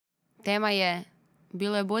Tema je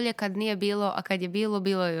bilo je bolje kad nije bilo, a kad je bilo,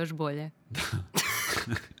 bilo je još bolje.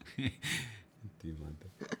 Ti, mate.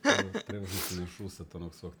 Treba se našusat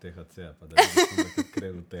onog svog THC-a pa da vidiš onda kad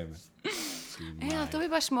krenu teme. Ali to bi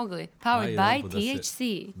baš mogli. Powered by THC.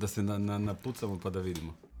 Da se napucamo pa da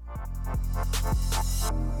vidimo.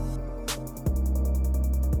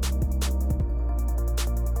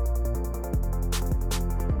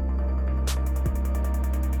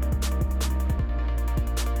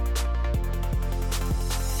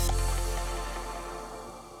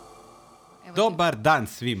 Dobar dan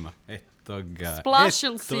svima. Eto ga.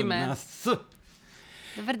 Splašil si me. Nas.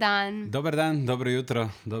 Dobar dan. Dobar dan, dobro jutro,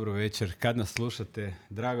 dobro večer. Kad nas slušate,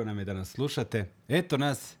 drago nam je da nas slušate. Eto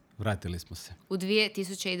nas, vratili smo se. U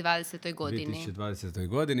 2020. godini. 2020.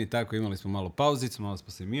 godini, tako imali smo malo pauzicu, malo smo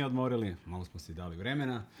se mi odmorili, malo smo si dali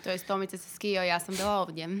vremena. To je Tomica se skijao, ja sam bila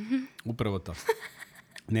ovdje. Upravo to.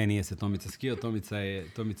 Ne, nije se Tomica skio, Tomica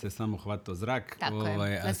je samo hvatao zrak. Tako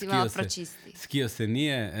je, da si malo pročisti. Skio se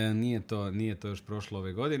nije to još prošlo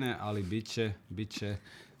ove godine, ali bit će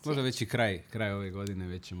možda već i kraj ove godine,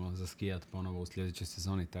 već ćemo zaskijati ponovo u sljedećoj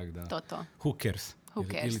sezoni, tako da... To. Who cares?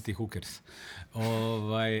 Ili ti who cares?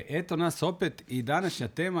 Eto nas opet i današnja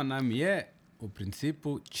tema nam je u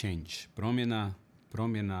principu change,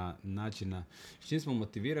 promjena načina. S čim smo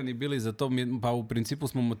motivirani bili za to? Pa u principu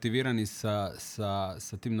smo motivirani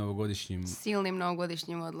sa tim novogodišnjim... Silnim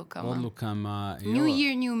novogodišnjim odlukama. New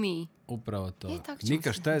year, new me. Upravo to.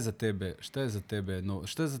 Nika, šta je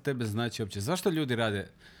za tebe znači uopće? Zašto ljudi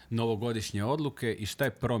rade novogodišnje odluke i šta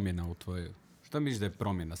je promjena u tvojoj... Šta misliš da je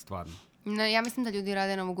promjena stvarno? No, ja mislim da ljudi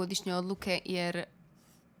rade novogodišnje odluke jer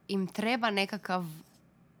im treba nekakav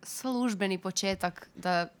službeni početak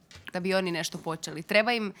da bi oni nešto počeli.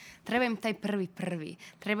 Treba im taj prvi.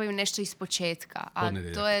 Treba im nešto iz početka. A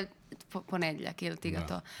ponedjeljak. To je ponedjeljak, ili ti ga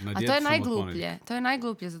to. A to je najgluplje. To je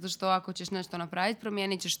najgluplje, zato što ako ćeš nešto napraviti,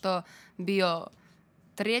 promijenit ćeš to bio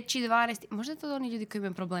 3.12. Možda je to oni ljudi koji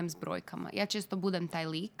imaju problem s brojkama. Ja često budem taj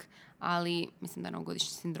lik, ali mislim da je novogodišnji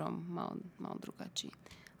sindrom malo drugačiji.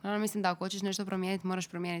 Mislim da ako hoćeš nešto promijeniti, moraš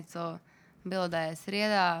promijeniti to. Bilo da je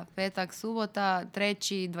srijeda, petak, subota,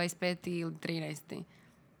 3., 25. ili 13.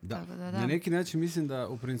 Da. Na neki način mislim da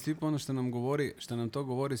u principu ono što nam to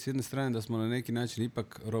govori s jedne strane da smo na neki način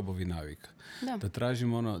ipak robovi navika.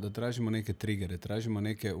 Da tražimo neke trigere, tražimo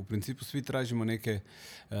neke, u principu svi tražimo neke,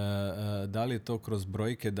 da li je to kroz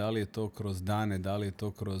brojke, da li je to kroz dane, da li je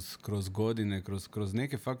to kroz godine, kroz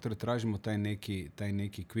neke faktore tražimo taj neki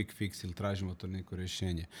quick fix ili tražimo to neko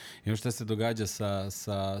rješenje. I ono što se događa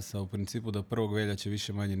sa u principu da 1. veljače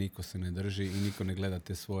više manje niko se ne drži i niko ne gleda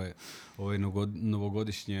te svoje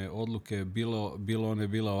novogodišnje odluke, bilo one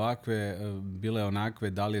bile ovakve, bile onakve,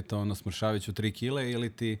 da li je to ono smršavit ću 3 kile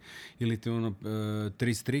ili ti ono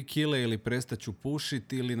 33 kile ili prestat ću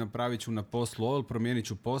pušiti ili napravit ću na poslu ovo, promijenit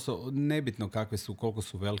ću posao, nebitno kakve su, koliko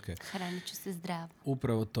su velike. Hranit ću se zdravo.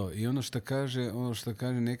 Upravo to. I ono što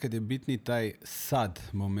kaže nekad je bitni taj sad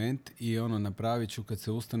moment i ono napravit ću, kad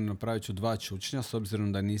se ustane napravit ću 2 čučnja, s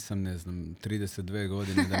obzirom da nisam, 32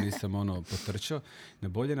 godine, da nisam potrčao. Ne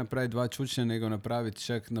bolje napraviti 2 čučnja nego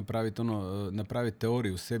napraviti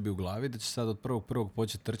teoriju sebi u glavi da će sad od 1.1.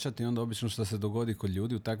 početi trčati i onda obično što se dogodi kod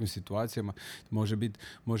ljudi u takvim situacijama može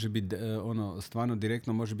biti stvarno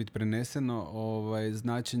direktno može biti preneseno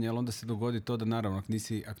značenje, ali onda se dogodi to da naravno ako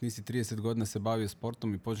nisi 30 godina se bavio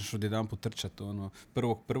sportom i počneš odjedanput trčati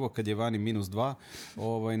 1.1. kad je vani -2,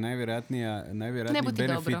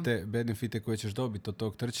 najvjerojatnije benefite koje ćeš dobiti od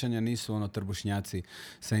tog trčanja nisu trbušnjaci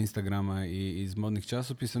sa Instagrama i iz modnih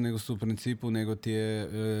časopisa, nego su u principu ti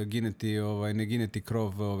je ne gineti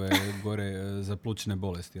krov gore za plućne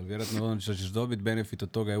bolesti. Jer vjerojatno ono što ćeš dobiti, benefit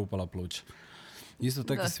od toga je upala pluća. Isto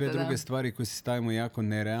tako sve druge stvari koje si stavimo jako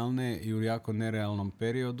nerealne i u jako nerealnom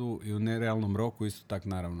periodu i u nerealnom roku, isto tako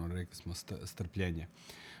naravno, rekli smo strpljenje.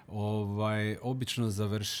 Obično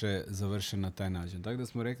završe na taj način. Tako da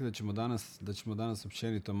smo rekli da ćemo danas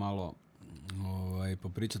općenito malo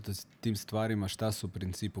popričati o tim stvarima, šta su u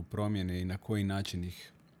principu promjene i na koji način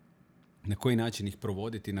ih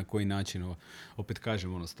provoditi, na koji način, opet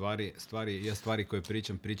kažem, stvari koje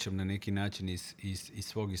pričam na neki način iz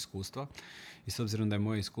svog iskustva. I s obzirom da je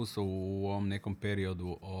moje iskustvo u ovom nekom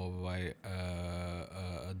periodu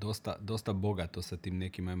dosta bogato sa tim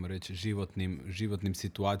nekim, ajmo reći, životnim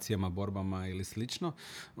situacijama, borbama ili slično,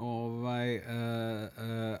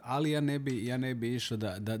 ali ja ne bi išao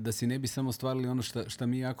da si ne bi samo stvarili ono što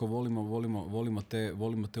mi jako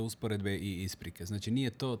volimo te usporedbe i isprike.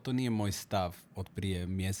 Znači to nije moj stav od prije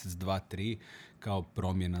mjesec, 2, 3, kao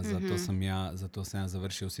promjena. Zato sam ja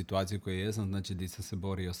završio u situaciju koju jesam, znači gdje sam se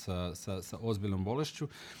borio sa ozbiljnom bolešću.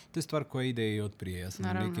 To je stvar koja ide i od prije. Ja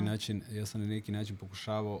sam na neki način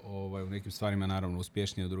pokušavao u nekim stvarima naravno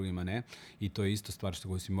uspješnije, u drugima ne. I to je isto stvar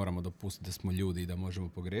koju si moramo dopustiti da smo ljudi i da možemo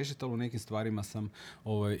pogrešiti, ali u nekim stvarima sam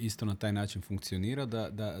isto na taj način funkcionirao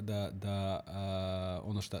da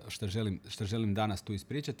ono što želim danas tu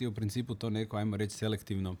ispričati, u principu to neko, ajmo reći,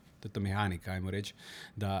 selektivno, to je to mehanika, ajmo reći,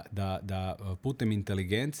 da putem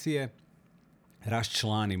inteligencije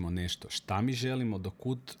raščlanimo nešto. Šta mi želimo,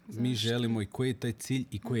 dokud mi želimo i koji je taj cilj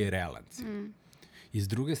i koji je realan cilj. I s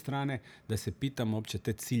druge strane, da se pitamo uopće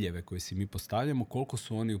te ciljeve koje si mi postavljamo, koliko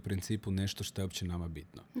su oni u principu nešto što je uopće nama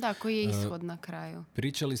bitno. Da, koji je ishod na kraju.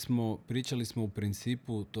 Pričali smo u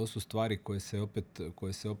principu, to su stvari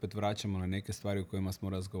koje se opet vraćamo na neke stvari o kojima smo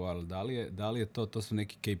razgovarali. Da li je to su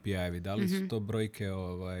neki KPI-evi, da li su to brojke,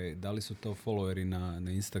 da li su to followeri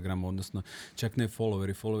na Instagramu, odnosno čak ne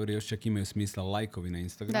followeri još čak imaju smisla lajkovi na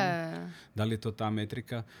Instagramu. Da li je to ta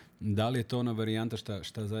metrika? Da li je to ona varijanta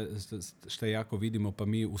što jako vidimo, pa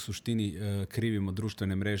mi u suštini krivimo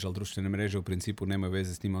društvene mreže, ali društvene mreže u principu nemaju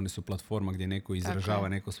veze s njima, one su platforma gdje neko izražava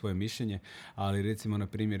neko svoje mišljenje, ali recimo, na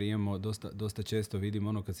primjer, imamo dosta često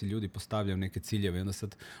vidimo kad si ljudi postavljaju neke ciljeve, onda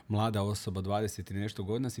sad mlada osoba, 20 i nešto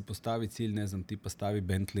godina, si postavi cilj, ne znam, tipa stavi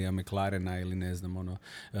Bentleya, McLarena ili ne znam,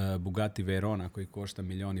 Bugatti Veyrona koji košta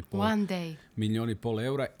 $1,5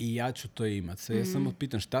 eura i ja ću to imati. Sad ja samo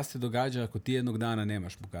pitam šta se događa ako ti jednog dana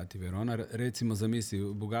nemaš Bugatti Veyrona, recimo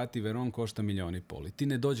zamisli Bugatti Veyron košta $1,5 i ti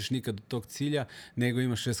ne dođeš nikad do tog cilja, nego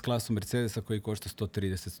imaš 6 klasu Mercedesa koji košta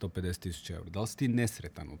 130-150 tisuća eura. Da li si ti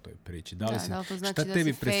nesretan u toj priči? Da li to znači šta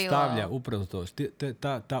tebi predstavlja upravo to?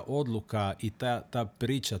 Ta odluka i ta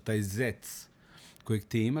priča, taj zec kojeg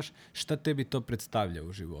ti imaš, šta tebi to predstavlja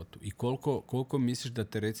u životu i koliko misliš da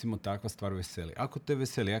te recimo takva stvar veseli. Ako te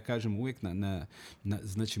veseli, ja kažem uvijek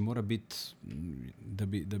znači mora biti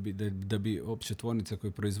da bi opće tvornica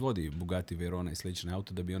koja proizvodi Bugatti Veyrona i slične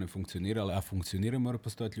auto, da bi one funkcionirale, a funkcioniraju, mora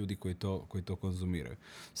postojati ljudi koji to konzumiraju.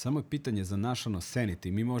 Samo je pitanje za naš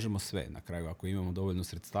sanity. Mi možemo sve na kraju, ako imamo dovoljno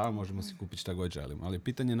sredstava, možemo si kupiti šta god želimo, ali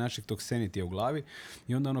pitanje našeg tog sanity u glavi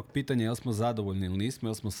i onda onog pitanja jel smo zadovoljni ili nismo,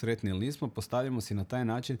 jel smo sretni ili nismo, postavljamo si na taj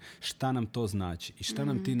način šta nam to znači i šta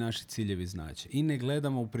nam ti naši ciljevi znači. I ne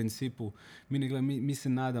gledamo u principu, mi se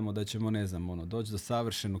nadamo da ćemo, ne znam, doći do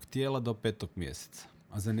savršenog tijela do 5. mjeseca.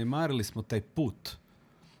 A zanemarili smo taj put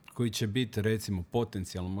koji će biti, recimo,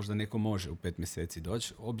 potencijalno, možda neko može u 5 mjeseci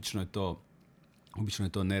doći. Obično je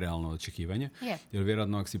to nerealno očekivanje, jer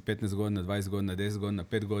vjerojatno ako si 15 godina, 20 godina, 10 godina,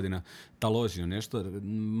 5 godina taložio nešto,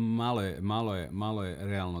 malo je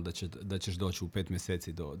realno da ćeš doći u 5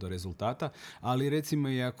 mjeseci do rezultata, ali recimo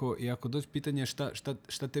i ako doći pitanje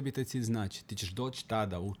šta tebi taj cilj znači, ti ćeš doći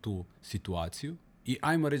tada u tu situaciju i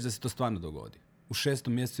ajmo reći da se to stvarno dogodi. U 6.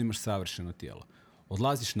 mjesecu imaš savršeno tijelo.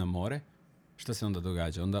 Odlaziš na more, šta se onda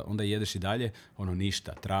događa? Onda jedeš i dalje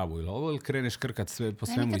ništa, travu ili kreneš krkat sve po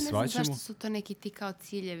svemu i svačemu. Ja nikad ne znam zašto su to neki ti kao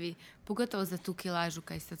ciljevi, pogotovo za tu kilažu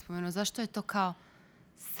kaj ste spomenuo. Zašto je to kao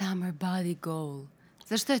summer body goal?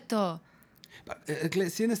 Zašto je to?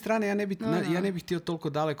 S jedne strane, ja ne bih htio toliko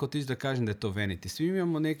daleko otići da kažem da je to vanity. Svi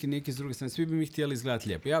imamo neki s druge strane, svi bi mi htjeli izgledati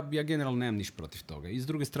lijepo. Ja generalno nemam niš protiv toga. I s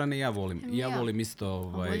druge strane, ja volim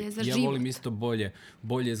isto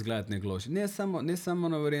bolje izgledati nego loše. Ne samo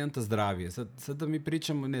ona varijanta zdravije. Sad da mi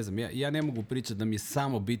pričamo, ne znam, ja ne mogu pričati da mi je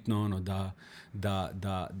samo bitno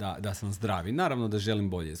da sam zdravi. Naravno da želim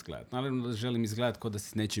bolje izgledati. Naravno da želim izgledati ko da se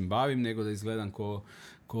s nečim bavim, nego da izgledam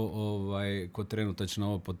ko trenutačno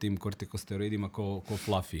ovo pod tim kortikosteroidima ko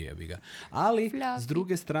fluffy jebi ga. Ali s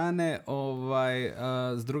druge strane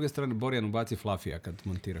Borjan ubaci fluffy kad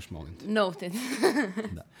montiraš, molim te. Noted.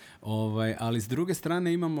 Da. Ali s druge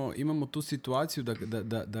strane imamo tu situaciju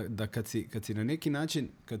da kad si na neki način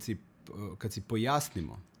kad si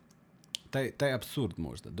pojasnimo taj apsurd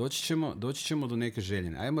možda, doći ćemo do neke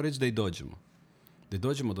željene. Ajmo reći da i dođemo. Da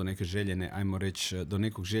dođemo do neke željene, ajmo reći do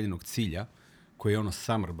nekog željenog cilja koji je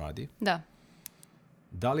summer body. Da.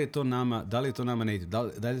 Da li je to nama native,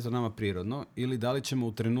 da li je to nama prirodno ili da li ćemo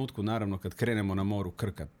u trenutku, naravno kad krenemo na moru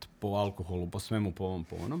krkat po alkoholu, po svemu, po ovom,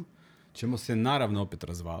 po onom, ćemo se naravno opet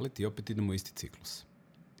razvaliti i opet idemo u isti ciklus.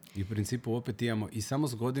 I u principu opet imamo i samo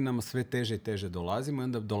s godinama sve teže i teže dolazimo i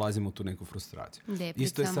onda dolazimo u tu neku frustraciju.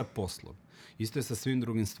 Isto je sa poslom. Isto je sa svim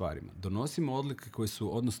drugim stvarima. Donosimo odluke koje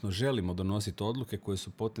su, odnosno želimo donositi odluke koje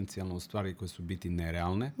su potencijalno u stvari koje su biti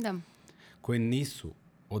nerealne. Da. Koje nisu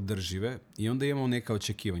održive i onda imamo neka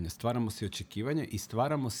očekivanja. Stvaramo si očekivanja i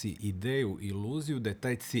stvaramo si ideju, iluziju da je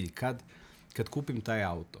taj cilj kad kupim taj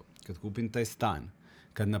auto, kad kupim taj stan,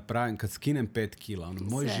 kad skinem 5 kila,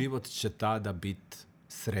 moj život će tada biti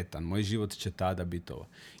sretan, moj život će tada biti ovo.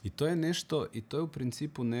 I to je nešto, i to je u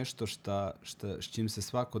principu nešto s čim se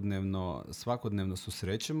svakodnevno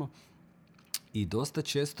susrećemo. I dosta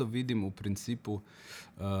često vidim u principu,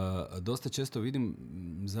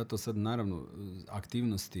 zato sad naravno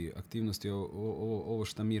aktivnosti ovo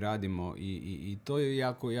što mi radimo i to je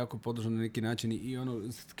jako, jako podržano na neki način i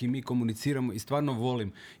ono s kim mi komuniciramo i stvarno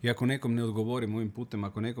volim. I ako nekom ne odgovorim ovim putem,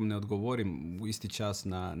 ako nekom ne odgovorim u isti čas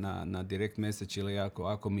na direct message ili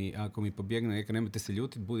ako mi pobjegne, neka nemojte se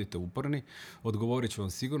ljutiti, budite uporni, odgovorit ću vam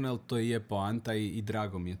sigurno, jer to je poanta i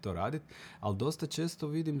drago mi je to raditi. Ali dosta često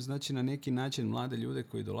vidim, znači na neki način mlade ljude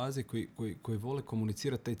koji dolaze, koji vole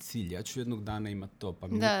komunicirati taj cilj. Ja ću jednog dana imati to. Pa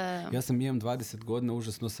ja imam 20 godina,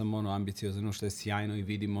 užasno sam ambiciozan, što je sjajno i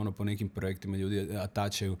vidim po nekim projektima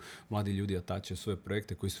mladi ljudi atačaju svoje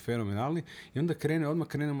projekte koji su fenomenalni i onda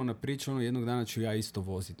krenemo na priču, jednog dana ću ja isto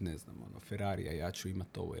voziti, ne znam, Ferrarija, ja ću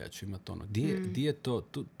imati ovo, ja ću imati ono. Di je to?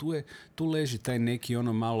 Tu leži taj neki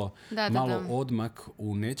malo odmak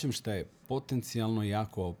u nečem što je potencijalno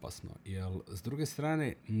jako opasno. Jer s druge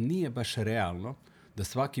strane nije baš realno da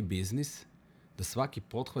svaki biznis, da svaki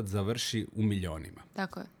pothvat završi u milionima.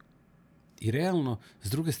 Tako je. I realno, s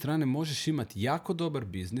druge strane, možeš imati jako dobar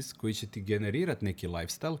biznis koji će ti generirati neki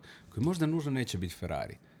lifestyle koji možda nužno neće biti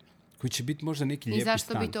Ferrari. Koji će biti možda neki lijepi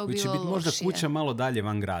stan. Koji će biti možda kuća malo dalje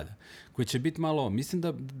van grada. Koji će biti malo... Mislim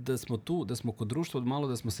da smo kod društva malo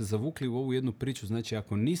da smo se zavukli u ovu jednu priču. Znači,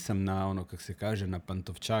 ako nisam na kako se kaže, na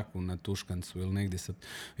Pantovčaku, na Tuškancu ili negdje sad,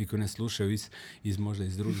 vi koji ne slušaju možda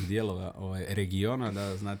iz drugih dijelova regiona,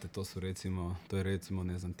 da znate, to je recimo,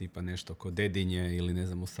 ne znam, tipa nešto kod Dedinje ili ne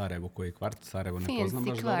znam, u Sarajevu, koji je kvart, Sarajevo ne poznam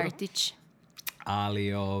baš dobro.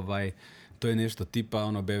 Ali to je nešto tipa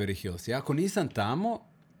Beverly Hills. I ako nisam tamo,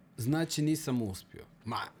 znači nisam uspio.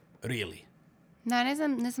 Really? Da,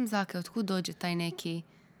 ne znam Zake, otkud dođe taj neki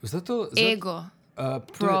ego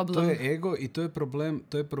problem. To je ego i to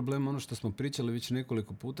je problem ono što smo pričali već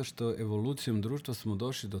nekoliko puta, što evolucijom društva smo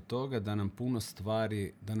došli do toga da nam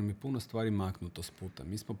je puno stvari maknuto s puta.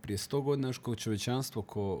 Mi smo prije 100 godina još kao čovječanstvo,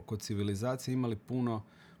 kao civilizacije imali puno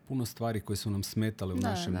stvari koje su nam smetale u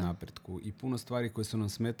našem napretku i puno stvari koje su nam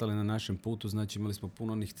smetale na našem putu, znači imali smo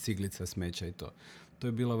puno onih ciglica, smeća i to. To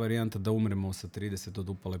je bila varijanta da umremo sa 30 od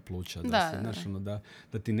upale pluća. Da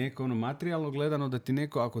ti neko, materijalno gledano,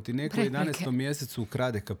 ako ti neko u 11. mjesecu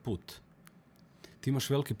ukrade kaput, ti imaš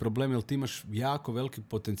veliki problem, jer ti imaš jako veliki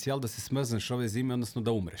potencijal da se smrzneš ove zime, odnosno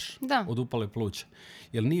da umreš od upale pluća.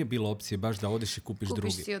 Jer nije bilo opcije baš da odeš i kupiš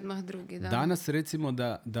drugi. Kupiš si odmah drugi, da. Danas recimo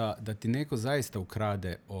da ti neko zaista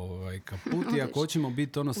ukrade kaput i ako hoćemo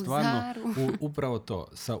biti stvarno upravo to.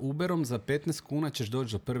 Sa Uberom za 15 kuna ćeš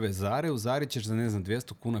doći do prve Zare, u Zari ćeš za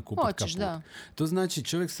 200 kuna kupiti kaput. Da. To znači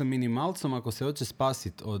čovjek sa minimalcom, ako se hoće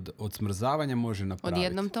spasiti od smrzavanja, može napraviti.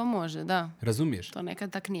 Odjednom to može, da. Razumiješ? To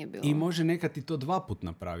nekad tak nije bilo. I može nekad i to 2 put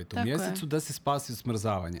napraviti u mjesecu da se spasi od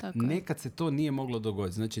smrzavanja. Nekad se to nije moglo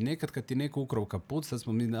dogoditi. Znači nekad kad ti neko ukrao kaput, sad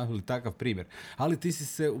smo mi naveli takav primjer, ali ti si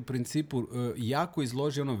se u principu jako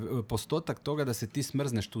izloži postotak toga da se ti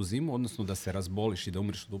smrzneš tu zimu, odnosno da se razboliš i da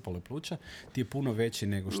umriš od upale pluća, ti je puno veći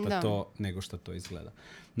nego što to izgleda.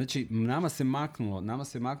 Znači, nama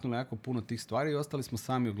se maknulo jako puno tih stvari i ostali smo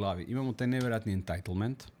sami u glavi. Imamo taj nevjerojatni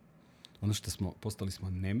entitlement, ono što postali smo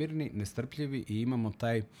nemirni, nestrpljivi i imamo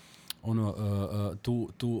taj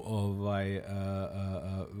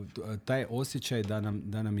taj osjećaj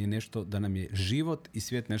da nam je život i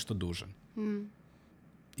svijet nešto dužan.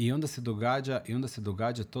 I onda se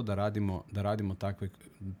događa to da radimo takve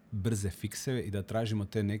brze fikseve i da tražimo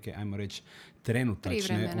te neke, ajmo reći,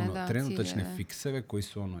 trenutačne fikseve koji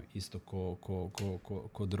su isto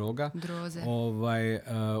ko droga. Droze.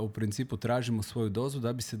 U principu tražimo svoju dozu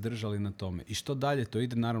da bi se držali na tome. I što dalje to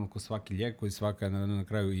ide, naravno ko svaki lijek, koji svaka na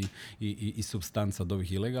kraju i supstanca od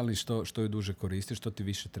ovih ilegalnih, što je duže koristiš, što ti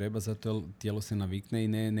više treba, zato jer tijelo se navikne i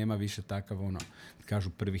nema više takav kažu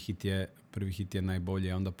prvi hit je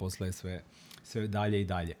najbolje, a onda poslaje sve dalje i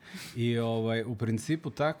dalje. I u principu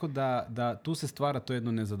tako da tu se stvara to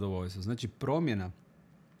jedno nezadovoljstvo. Znači promjena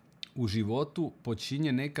u životu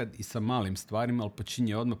počinje nekad i sa malim stvarima, ali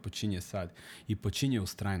počinje sad. I počinje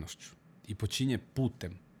ustrajnošću. I počinje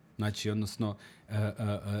putem. Znači, odnosno,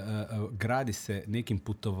 gradi se nekim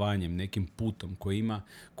putovanjem, nekim putom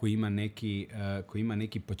koji ima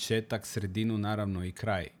neki početak, sredinu, naravno i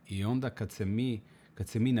kraj. I onda kad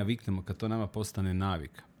se mi naviknemo, kad to nama postane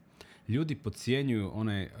navika, ljudi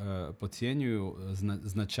podcjenjuju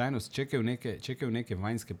značajnost, čekaju neke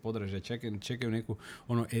vanjske podražaje, čekaju neku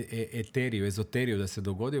ezoteriju da se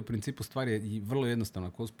dogodi. U principu stvar je vrlo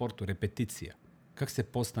jednostavna, kao u sportu, repeticija. Kako se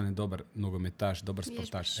postane dobar nogometaš, dobar Vježbaš,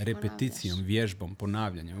 sportaš? Repeticijom, ponavljaš. vježbom,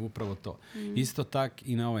 ponavljanjem, upravo to. Isto tak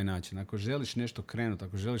i na ovaj način. Ako želiš nešto krenuti,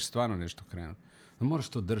 ako želiš stvarno nešto krenuti, onda moraš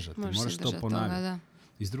to držati, moraš to ponavljati. Toga, da.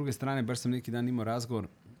 I s druge strane, baš sam neki dan imao razgovor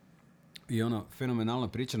i fenomenalna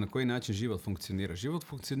priča na koji način život funkcionira. Život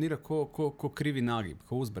funkcionira ko krivi nagib,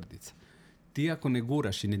 ko uzbrdica. Ti ako ne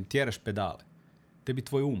guraš i ne tjeraš pedale, tebi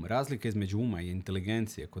tvoj razlika između uma i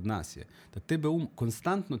inteligencije kod nas je da tebe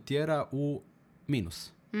konstantno tjera u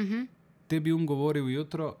minus. Mhm. Tebi govori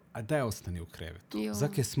ujutro, a daj ostani u krevetu.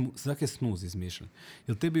 Zak je snuz izmišljen.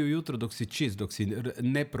 Jer tebi ujutro dok si čist, dok si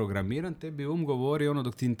neprogramiran, tebi govori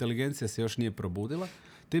dok ti inteligencija se još nije probudila,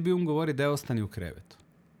 tebi govori daj ostani u krevetu.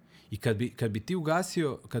 I kad bi ti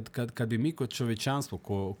ugasio, kad bi mi kod čovječanstvo,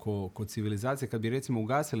 kod civilizacije, kad bi recimo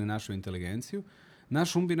ugasili našu inteligenciju,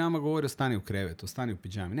 naš bi nama govori ostani u krevetu, ostani u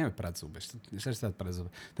pidžami, nemoj prat zube. Šta će sad prat zube?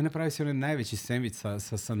 Da napravi si onaj najveći sendvič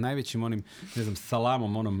sa najvećim onim, ne znam,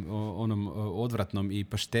 salamom, onom odvratnom i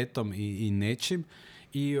paštetom i nečim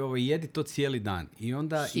i jedi to cijeli dan. I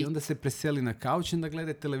onda se preseli na kauč i onda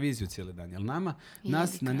gleda televiziju cijeli dan. Jer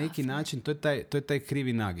nas na neki način, to je taj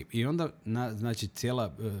krivi nagib. I onda, znači,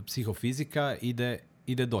 cijela psihofizika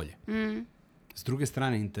ide dolje. S druge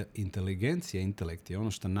strane, inteligencija, intelekt je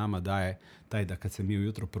ono što nama daje taj da kad se mi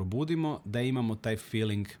ujutro probudimo, da imamo taj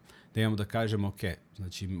feeling, da imamo da kažemo, ok,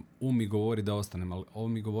 znači mi govori da ostanem, ali ovo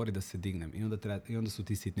mi govori da se dignem. I onda su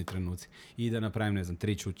ti sitni trenuci. I da napravim, ne znam,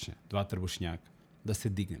 3 čučnje, 2 trbušnjaka, da se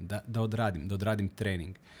dignem, da odradim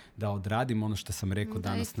trening, da odradim ono što sam rekao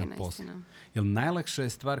danas na poslu. Jer najlakša je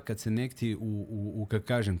stvar kad se nekti kad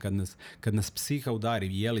kažem, kad nas psiha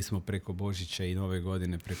udari, jeli smo preko Božića i Nove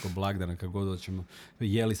godine, preko blagdana, kad god hoćemo,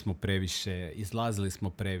 jeli smo previše, izlazili smo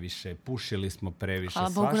previše, pušili smo previše. Hvala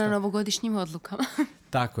Bogu na novogodišnjim odlukama.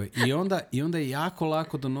 Tako je. I onda je jako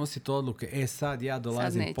lako donositi odluke. Sad ja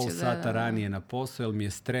dolazim pol sata ranije na posao, jer mi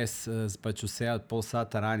je stres, pa ću se ja pol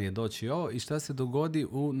sata ranije doći. I šta se dogodi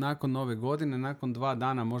nakon Nove godine, nakon 2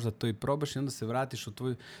 dana možda to i probaš i onda se vratiš u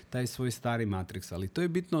taj svoj stari matriks. Ali to je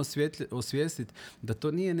bitno osvijestiti da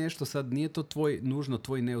to nije nešto sad, nije to nužno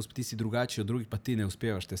tvoj neuspjeh, ti si drugačiji od drugih pa ti ne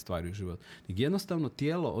uspijevaš te stvari u životu. Jednostavno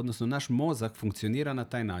tijelo, odnosno naš mozak funkcionira na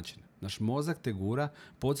taj način. Naš mozak te gura,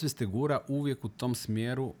 podsvijest te gura uvijek u tom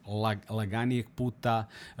smjeru laganijeg puta,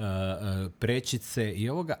 prečice i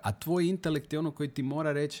ovoga, a tvoj intelekt je ono koji ti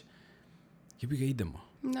mora reći jebi ga idemo.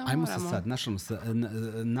 Ajmo se sad,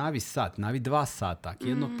 navi sat, navi 2 sata. Ako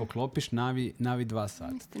jednog poklopiš, navi 2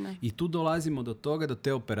 sata. Istina. I tu dolazimo do toga, do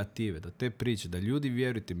te operative, do te priče, da ljudi,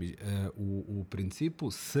 vjerujte mi, u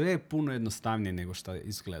principu sve je puno jednostavnije nego što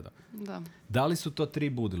izgleda. Da li su to 3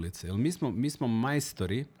 budilice? Jer mi smo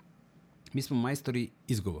majstori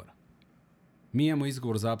izgovora. Mi imamo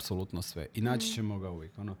izgovor za apsolutno sve i naći ćemo ga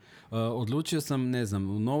uvijek. Odlučio sam, ne znam,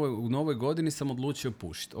 u novoj godini sam odlučio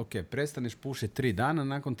pušiti. Ok, prestaneš pušiti 3 dana,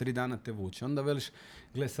 nakon 3 dana te vuče. Onda veliš,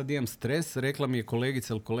 gle, sad imam stres, rekla mi je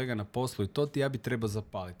kolegica ili kolega na poslu i to ti ja bi trebao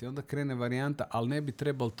zapaliti. Onda krene varijanta, ali ne bi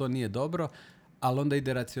trebalo, to nije dobro, ali onda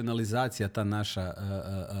ide racionalizacija, ta naša,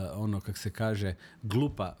 kak se kaže,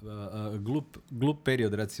 glup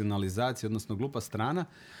period racionalizacije, odnosno glupa strana,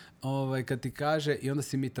 kad ti kaže, i onda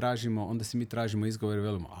si mi tražimo izgovor i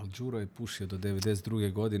velimo, ali Đuro je pušio do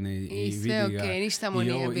 92. godine i sve vidi ga. Ništa mu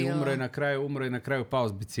nije bilo. I umro je na kraju pao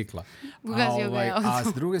s bicikla. A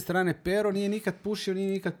s druge strane, Pero nije nikad pušio,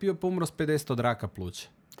 nije nikad pio, pa umro s 50 od raka pluća.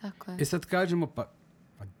 Tako je. I sad kažemo, pa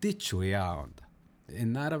di ću ja onda?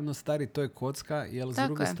 Naravno, stari, to je kocka, jer s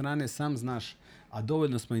druge strane sam znaš, a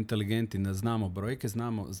dovoljno smo inteligentni da znamo brojke,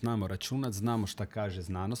 znamo računat, znamo šta kaže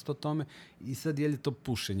znanost o tome i sad je li to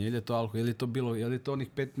pušenje, je li to alkohol, je li to onih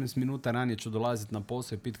 15 minuta ranije ću dolaziti na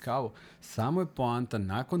posao i pit kavu. Samo je poanta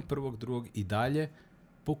nakon 1., 2. i dalje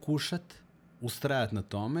pokušat ustrajati na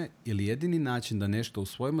tome, ili jedini način da nešto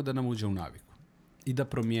usvojimo da nam uđe u naviku. I da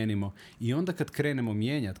promijenimo. I onda kad krenemo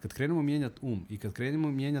mijenjati i kad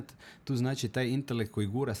krenemo mijenjati tu znači taj intelekt koji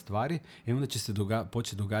gura stvari, onda će se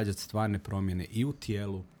početi događati stvarne promjene i u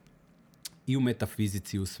tijelu, i u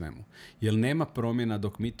metafizici, i u svemu. Jer nema promjena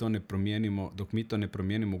dok mi to ne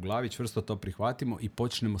promijenimo u glavi, čvrsto to prihvatimo i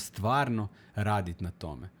počnemo stvarno raditi na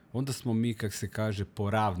tome. Onda smo mi, kak se kaže,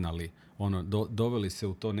 poravnali, doveli se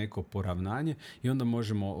u to neko poravnanje i onda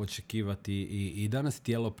možemo očekivati i da nas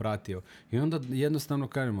tijelo pratio. I onda jednostavno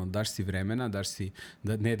kažemo, daš si vremena,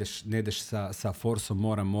 da ne ideš sa forsom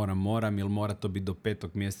moram, jer mora to biti do 5.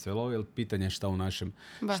 mjeseca. Jer pitanje je šta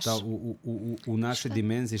u našoj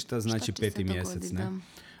dimenziji, šta znači 5. mjesec. Ne?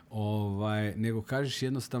 Nego kažeš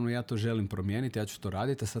jednostavno ja to želim promijeniti, ja ću to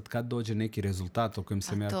raditi, a sad kad dođe neki rezultat o kojem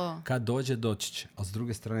sam kad doći će, a s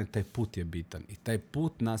druge strane taj put je bitan i taj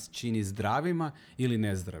put nas čini zdravima ili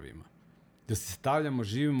nezdravima. Da se stavljamo,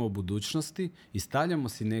 živimo u budućnosti i stavljamo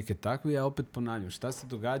si neke takve, ja opet ponavljam, šta se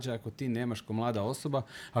događa ako ti nemaš ko mlada osoba,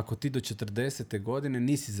 ako ti do 40. godine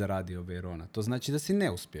nisi zaradio Verona. To znači da si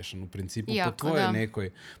neuspješan u principu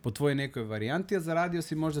po tvojoj nekoj varijanti, a zaradio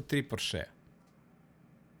si možda 3 Porschea.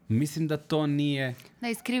 Mislim da to nije... Da,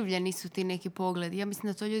 iskrivljeni su ti neki pogledi. Ja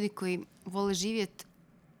mislim da to ljudi koji vole živjeti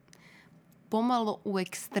pomalo u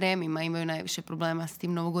ekstremima imaju najviše problema s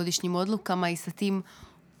tim novogodišnjim odlukama i sa tim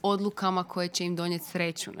odlukama koje će im donijeti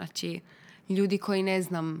sreću. Znači, ljudi koji, ne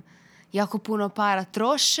znam, jako puno para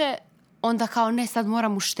troše, onda kao ne, sad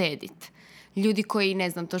moram uštediti. Ljudi koji, ne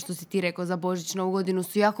znam, to što si ti rekao za Božić, Novu godinu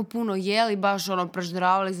su jako puno jeli, baš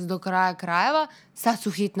preždravali se do kraja krajeva, sad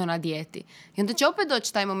su hitno na dijeti. I onda će opet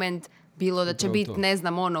doći taj moment, bilo da će biti, ne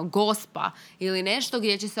znam, Gospa ili nešto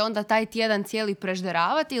gdje će se onda taj tjedan cijeli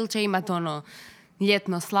prežderavati ili će imati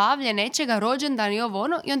ljetno slavlje, nečega, rođendan i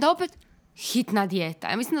i onda opet hitna dijeta.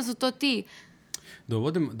 Ja mislim da su to ti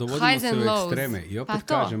Dovodimo se u ekstreme i opet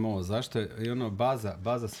kažem ovo, zašto je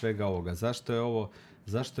baza svega ovoga, zašto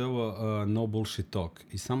je ovo no bullshit talk.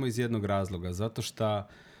 I samo iz jednog razloga,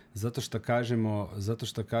 zato što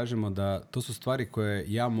kažemo da to su stvari koje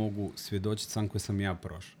ja mogu svjedočiti sam koje sam ja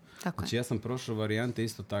prošao. Znači ja sam prošao varijante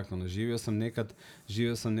isto tako. Živio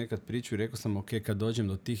sam nekad priču i rekao sam ok, kad dođem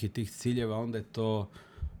do tih i tih ciljeva, onda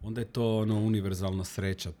je to univerzalna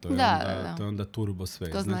sreća. To je onda turbo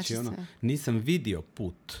sve. Znači nisam vidio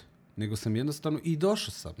put, nego sam jednostavno i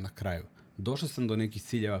došao sam na kraju. Došao sam do nekih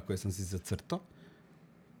ciljeva koje sam si zacrtao.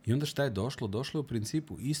 I onda šta je došlo? Došlo je u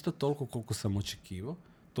principu isto toliko koliko sam očekivao,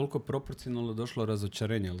 toliko proporcionalno došlo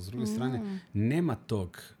razočarenje, ali s druge strane nema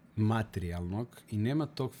tog materijalnog i nema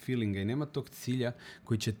tog feelinga i nema tog cilja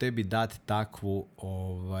koji će tebi dati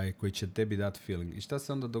koji će tebi dati feeling. I šta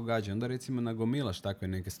se onda događa? Onda recimo nagomilaš takve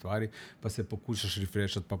neke stvari, pa se pokušaš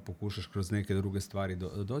refreshat, pa pokušaš kroz neke druge stvari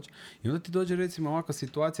doći. I onda ti dođe recimo ovakva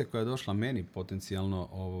situacija koja je došla meni potencijalno,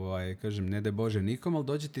 kažem, ne daj Bože nikom, ali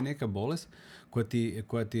dođe ti neka bolest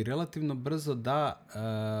koja ti relativno brzo da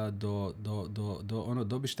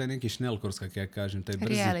dobiš taj neki šnelkors, kak ja kažem, taj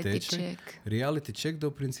brzi tečaj. Reality check, da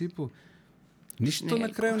u principu ništa na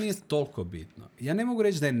kraju nije toliko bitno. Ja ne mogu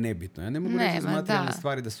reći da je nebitno. Ja ne mogu reći da materijalne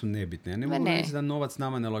stvari da su nebitne. Ja ne mogu reći da novac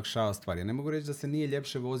nama ne olakšava stvari. Ja ne mogu reći da se nije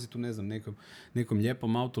ljepše voziti u nekom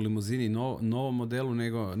lijepom autu, limuzini, novom modelu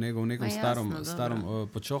nego u nekom starom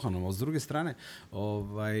počohanom. A s druge strane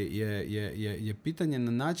je pitanje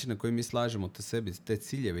na način na koji mi slažemo te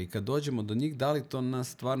ciljeve i kad dođemo do njih, da li to nas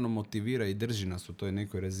stvarno motivira i drži nas u toj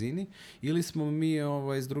nekoj razini ili smo mi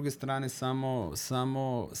s druge strane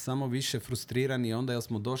samo više frustrirani i onda jel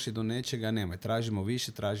smo došli do nečega, nema, tražimo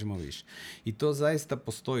više. I to zaista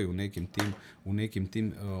postoji u nekim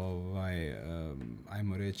tim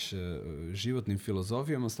ajmo reći životnim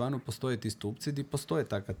filozofijama, stvarno postoje ti stupci gdje postoje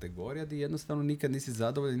ta kategorija gdje jednostavno nikad nisi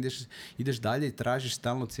zadovoljan, ideš dalje i tražiš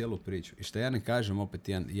stalno cijelu priču. I što ja ne kažem opet,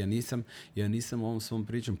 ja nisam ovom svom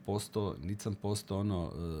pričom nisam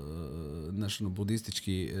postao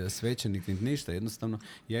budistički svećenik ni ništa, jednostavno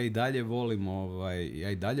ja i dalje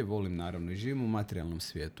volim naravno i živim u materijalnom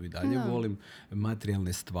svijetu i dalje volim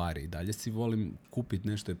materijalne stvari i dalje si volim kupiti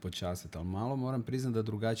nešto i počastiti, ali malo moram priznati da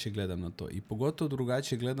drugačije gledam na to i pogotovo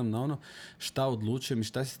drugačije gledam na ono šta odlučujem i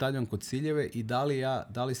šta si stavljam kod ciljeve i da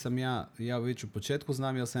li sam ja već u početku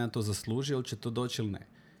znam jel sam ja to zaslužio ili će to doći ili ne.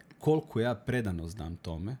 Koliko ja predanost dam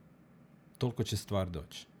tome, toliko će stvar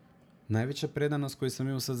doći. Najveća predanost koju sam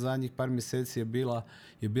imao sad zadnjih par mjeseci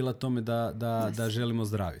je bila tome da želimo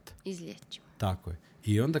zdraviti. Izlječimo. Tako je.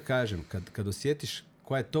 I onda kažem, kad osjetiš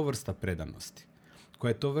koja je to vrsta predanosti, koja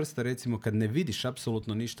je to vrsta, recimo, kad ne vidiš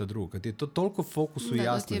apsolutno ništa drugo, kad je to toliko fokusu i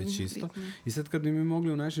jasno i čisto. I sad kad bi mi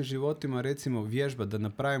mogli u našim životima, recimo, vježba da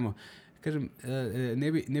napravimo, kažem,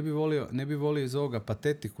 ne bi volio iz ovoga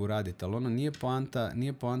patetiku raditi, ali ono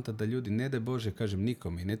nije poanta da ljudi, ne daj Bože, kažem,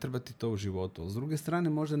 nikome i ne treba ti to u životu. S druge strane,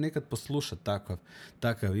 možda nekad poslušati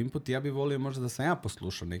takav input. Ja bi volio možda da sam ja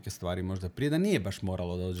poslušao neke stvari možda prije, da nije baš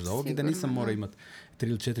moralo doći do ovog i da nisam morao imati 3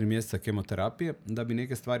 ili 4 mjeseca kemoterapije, da bi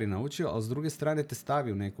neke stvari naučio, ali s druge strane te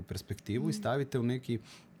stavi u neku perspektivu i stavite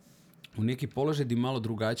u neki položaj gdje malo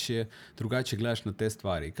drugačije gledaš na te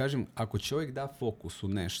stvari. I kažem, ako čovjek da fokus u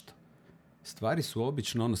nešto, stvari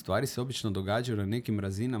se obično događaju na nekim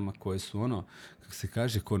razinama koje su kako se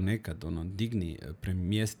kaže, ko nekad, digni,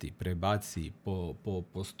 premjesti, prebaci,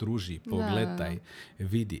 postruži, pogledaj,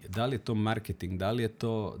 vidi. Da li je to marketing, da li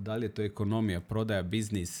je to ekonomija, prodaja,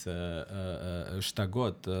 biznis, šta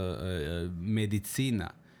god, medicina.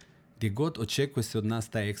 gdje god očekuje se od nas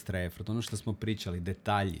taj ekstra effort, ono što smo pričali,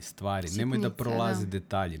 detalji, stvari, nemoj da prolazi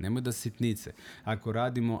detalji, nemoj da sitnice.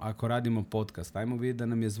 Ako radimo podcast, ajmo vidjeti da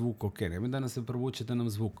nam je zvuk ok, nemoj da nam se provuče da nam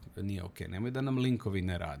zvuk nije ok, nemoj da nam linkovi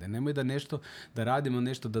ne rade, nemoj da radimo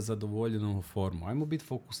nešto da zadovoljimo formu, ajmo biti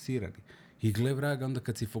fokusirani. I gle vraga, onda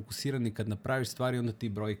kad si fokusirani, kad napraviš stvari, onda ti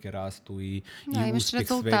brojke rastu i uspjeh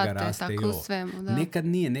svega raste. Tako u svemu, da. Nekad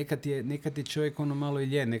nije, nekad je čovjek ono i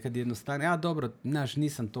ljen, nekad jednostavno, dobro,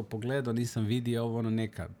 nisam to pogledao, nisam vidio, ovo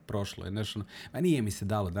neka prošlo je, ma nije mi se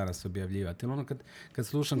dalo danas objavljivati. Ili kad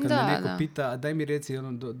slušam, kad me neko pita, daj mi reci,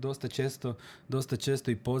 dosta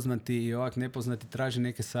često i poznati i ovak nepoznati traži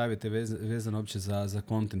neke savjete vezano uopće za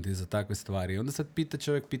content i za takve stvari. I onda sad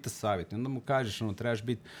čovjek pita savjet. I onda mu kažeš, trebaš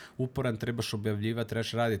biti uporan, trebaš objavljivati,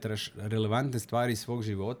 trebaš raditi, trebaš relevantne stvari iz svog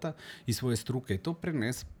života i svoje struke i to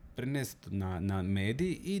prenesti na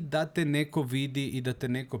mediji i da te neko vidi i da te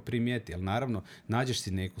neko primijeti. Ali naravno, nađeš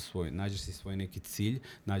si svoj neki cilj,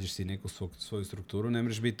 nađeš si neku svoju strukturu, ne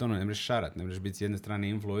možeš biti ne možeš šarat, ne možeš biti s jedne strane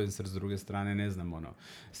influencer, s druge strane, ne znam,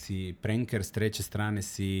 si pranker, s treće strane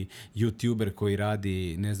si youtuber koji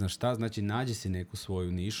radi ne znam šta, znači nađi si neku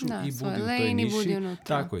svoju nišu i budi u toj niši.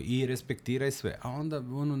 Tako je, i respektiraj sve. A onda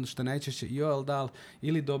ono što najčešće,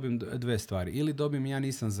 ili dobim dve stvari, ili dobim ja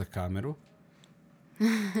nisam za kameru,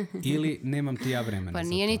 ili nemam ti ja vremena. Pa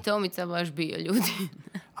nije ni Tomica baš bio, ljudi.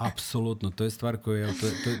 Apsolutno, to je stvar koju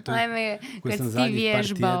Ajme, koju sam zadnjih par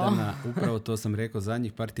tjedana, upravo to sam rekao,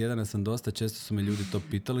 zadnjih par tjedana sam dosta često su me ljudi to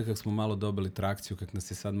pitali, kako smo malo dobili trakciju, kako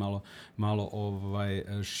nas je sad malo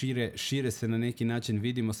šire se na neki način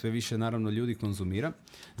vidimo, sve više naravno ljudi konzumira,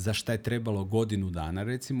 za šta je trebalo godinu dana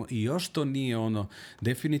recimo, i još to nije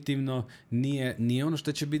definitivno nije ono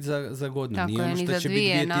što će biti za godinu, tako nije ono što će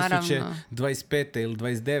biti 2025. ili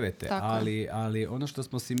 2029. Ali ono što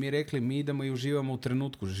smo si mi rekli, mi idemo i uživamo u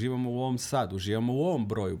trenutku, uživamo u ovom sad, uživamo u ovom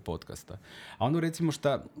broju podcasta. A ono recimo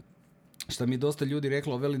šta mi dosta ljudi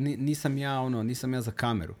reklo, veli, nisam ja za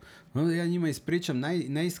kameru. Onda ja njima ispričam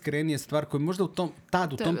najiskrenije stvar koju možda u tom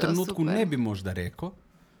trenutku super. Ne bi možda rekao.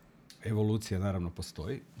 Evolucija naravno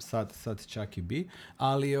postoji, sad čak i bi,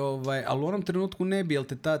 ali u onom trenutku ne bi, jer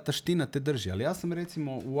te ta taština te drži. Ali ja sam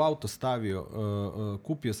recimo u auto stavio,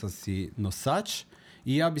 kupio sam si nosač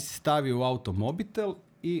i ja bi si stavio u auto mobitel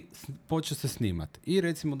i počeo se snimati. I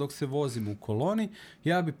recimo dok se vozim u koloni,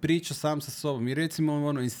 ja bi pričao sam sa sobom i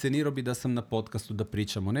recimo inscenirao bi da sam na podcastu da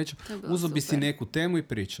pričam o nečem. Uzeo bi si neku temu i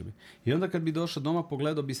pričao bi. I onda kad bi došao doma,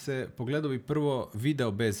 pogledao bi prvo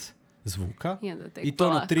video bez zvuka i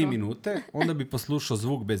to na 3 minute, onda bi poslušao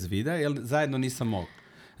zvuk bez videa, jer zajedno nisam mogao.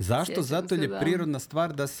 Zašto? Zato je prirodna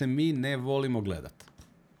stvar da se mi ne volimo gledati.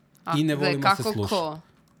 I ne volimo se slušati.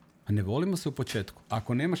 A ne volimo se u početku.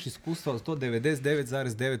 Ako nemaš iskustva, to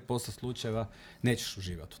 99,9% slučajeva nećeš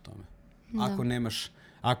uživati u tome.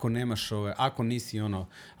 Ako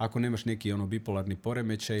nemaš neki bipolarni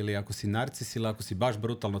poremećaj ili ako si narcis ili ako si baš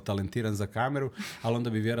brutalno talentiran za kameru, ali onda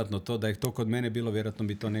bi vjerojatno da je to kod mene bilo, vjerojatno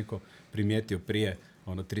bi to neko primijetio prije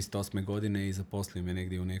 308. godine i zaposlio me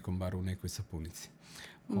negdje u nekom baru, u nekoj sapunici.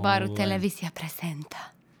 Baru televizija presenta.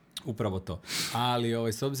 Upravo to.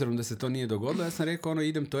 Ali s obzirom da se to nije dogodilo, ja sam rekao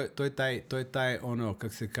idem, to je taj kako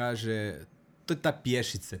se kaže, to je ta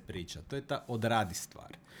pješice priča, to je ta odradi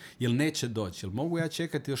stvar. Jel neće doći, jel mogu ja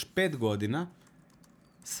čekati još 5 godina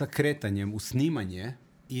sa kretanjem u snimanje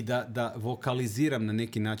i da vokaliziram na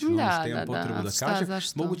neki način ono što imam potrebu da kažem.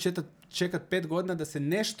 Mogu čekati 5 godina da se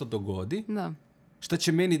nešto dogodi, što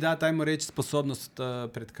će meni dati, ajmo reći, sposobnost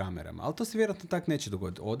pred kamerama. Ali to se vjerojatno tako neće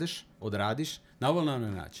dogoditi. Odeš, odradiš, na ovaj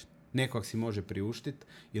način. Neko ako si može priuštiti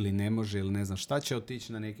ili ne može ili ne znam šta, će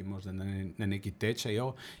otići na neki, možda na neki tečaj.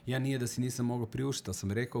 Ja nije da si nisam mogao priuštiti, ali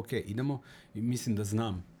sam rekao, ok, idemo, mislim da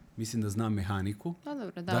znam mehaniku,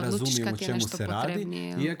 da razumijem o čemu se radi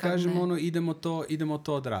i ja kažem idemo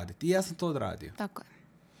to odraditi. I ja sam to odradio. Tako je.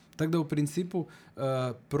 Tako da u principu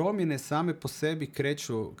promjene same po sebi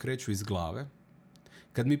kreću iz glave.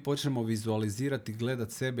 Kad mi počnemo vizualizirati,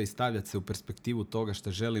 gledati sebe i stavljati se u perspektivu toga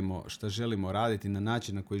što želimo raditi na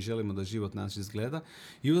način na koji želimo da život naš izgleda,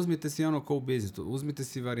 i uzmite si ko u biznisu, uzmite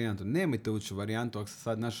si varijantu. Nemojte ući u varijantu ako se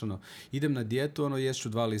sad idem na dijetu, ješću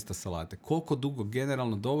 2 lista salate. Koliko dugo,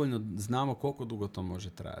 generalno dovoljno znamo koliko dugo to može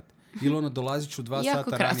trajati. Ili dolazit ću 2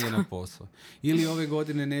 sata ranije na posao. Ili ove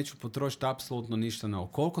godine neću potrošiti apsolutno ništa na ovo.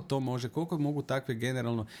 Koliko to može, koliko mogu takve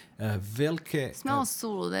generalno velike... Smalo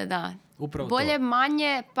sulude, da. Upravo Bolje to.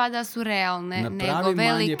 manje pa da su realne nego Napravi manje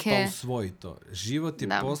velike. pa usvoji to.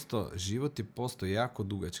 Život je posto jako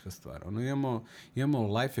dugačka stvar. Ono,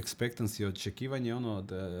 imamo life expectancy, očekivanje ono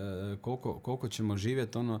od, koliko ćemo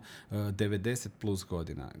živjeti, ono 90 plus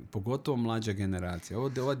godina. Pogotovo mlađa generacija.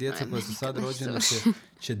 Ova djeca koja su sad rođena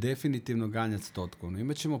će definitivno ganjati stotku. Ono,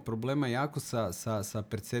 imat ćemo problema jako sa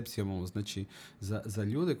percepcijom. Ovo. Znači, za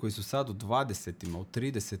ljude koji su sad u 20-ima, u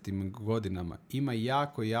 30-im godinama ima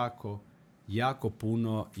jako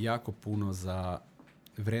puno za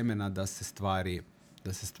vremena da se stvari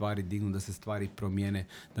dignu, da se stvari promijene,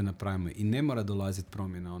 da napravimo. I ne mora dolaziti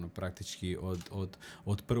promjena ono praktički od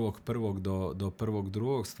 1.1. do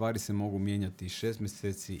 1.2. Stvari se mogu mijenjati 6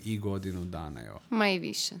 mjeseci i godinu dana. Evo. Ma i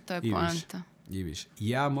više, to je poanta. I više.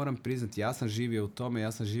 Ja moram priznati, ja sam živio u tome,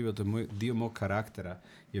 to je dio mog karaktera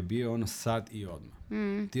je bio ono sad i odmah.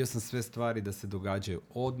 Htio sam sve stvari da se događaju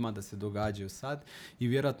odmah, da se događaju sad i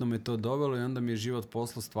vjerojatno me to dovelo i onda mi je život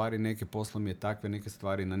poslao stvari, neke poslo mi je takve, neke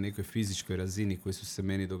stvari na nekoj fizičkoj razini koje su se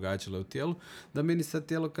meni događale u tijelu, da meni sad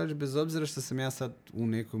tijelo kaže bez obzira što sam ja sad u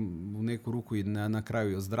neku ruku i na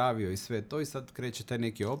kraju ozdravio i sve to i sad kreće taj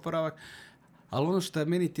neki oporavak, ali ono što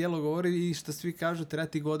meni tijelo govori i što svi kažu treba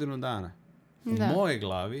ti godinu dana. U moje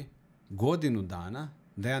glavi godinu dana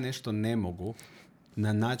da ja nešto ne mogu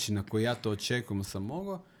na način na koji ja to očekujem sam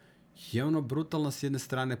mogao je ono brutalno s jedne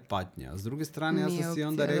strane patnja. A s druge strane ja sam si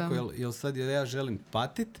onda rekao jel sad ja želim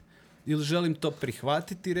patit ili želim to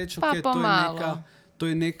prihvatiti i reći ok, to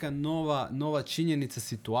je neka nova činjenica,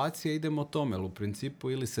 situacija, idemo o tome. U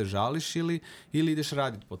principu ili se žališ ili ideš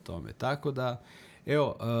raditi po tome. Tako da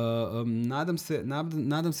evo,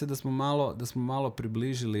 nadam se da smo malo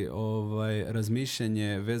približili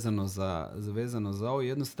razmišljanje vezano za ovo.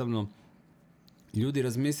 Jednostavno, ljudi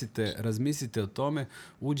razmislite o tome,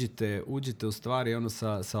 uđite u stvari ono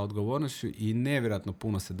sa odgovornošću i nevjerojatno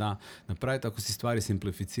puno se da napraviti ako si stvari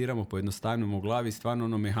simplificiramo, pojednostavimo u glavi i stvarno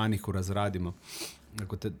ono mehaniku razradimo.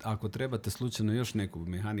 Ako trebate slučajno još neku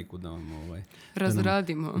mehaniku da vam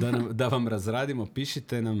razradimo. Da vam razradimo,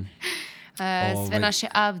 pišite nam. Sve naše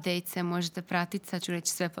update možete pratiti, sad ću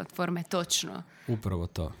reći sve platforme točno. Upravo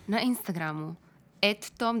to. Na Instagramu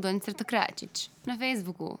 @Tom_Krajačić, na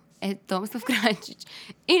Facebooku Tomislav Krajačić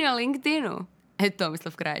i na LinkedInu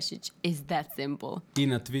Tomislav Krajačić. Is that simple. I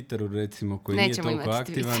na Twitteru recimo koji nećemo nije toliko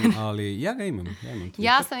aktivan, ali ja ga imam.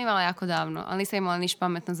 Ja sam imala jako davno, ali nisam imala niš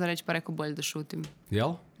pametno za reći pa rekao bolje da šutim.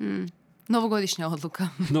 Jel? Novogodišnja odluka.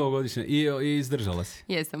 Novogodišnja. I izdržala si.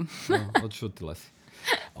 Jesam. Odšutila si.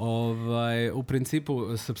 U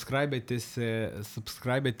principu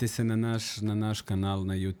subscribe-ajte se na naš kanal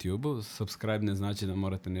na YouTube. Subscribe ne znači da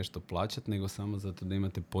morate nešto plaćati, nego samo zato da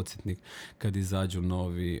imate podsjetnik kad izađu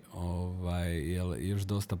novi, jer još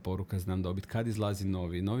dosta poruka znam dobiti kad izlazi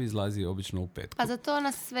novi izlazi obično u petku. Pa zato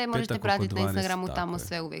nas sve možete pratiti na Instagramu, tamo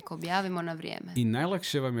sve uvijek objavimo na vrijeme. I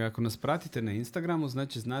najlakše vam je ako nas pratite na Instagramu,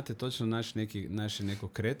 znači znate točno naše neko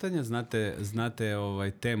kretanje, znate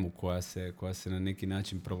temu koja se na neki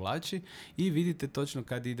način provlači i vidite točno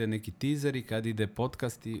kad ide neki teaser i kad ide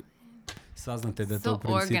podcast i saznate da je to u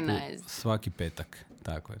principu svaki petak.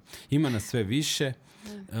 Tako je. Ima nas sve više.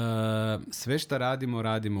 Sve što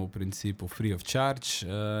radimo u principu free of charge,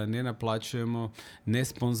 ne naplaćujemo, ne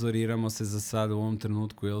sponzoriramo se za sad u ovom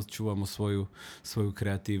trenutku jer čuvamo svoju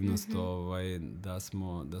kreativnost,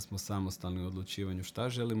 da smo samostalni u odlučivanju šta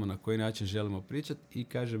želimo, na koji način želimo pričati i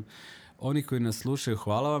kažem, oni koji nas slušaju,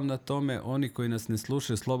 hvala vam na tome. Oni koji nas ne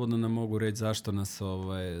slušaju, slobodno nam mogu reći zašto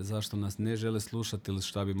nas ne žele slušati ili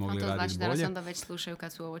šta bi mogli raditi bolje. To znači da nas onda već slušaju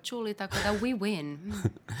kad su ovo čuli, tako da we win.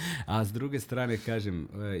 A s druge strane, kažem,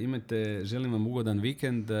 želim vam ugodan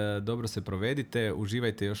vikend, dobro se provedite,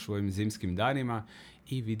 uživajte još u ovim zimskim danima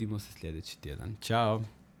i vidimo se sljedeći tjedan. Ćao!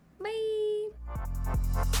 Bye!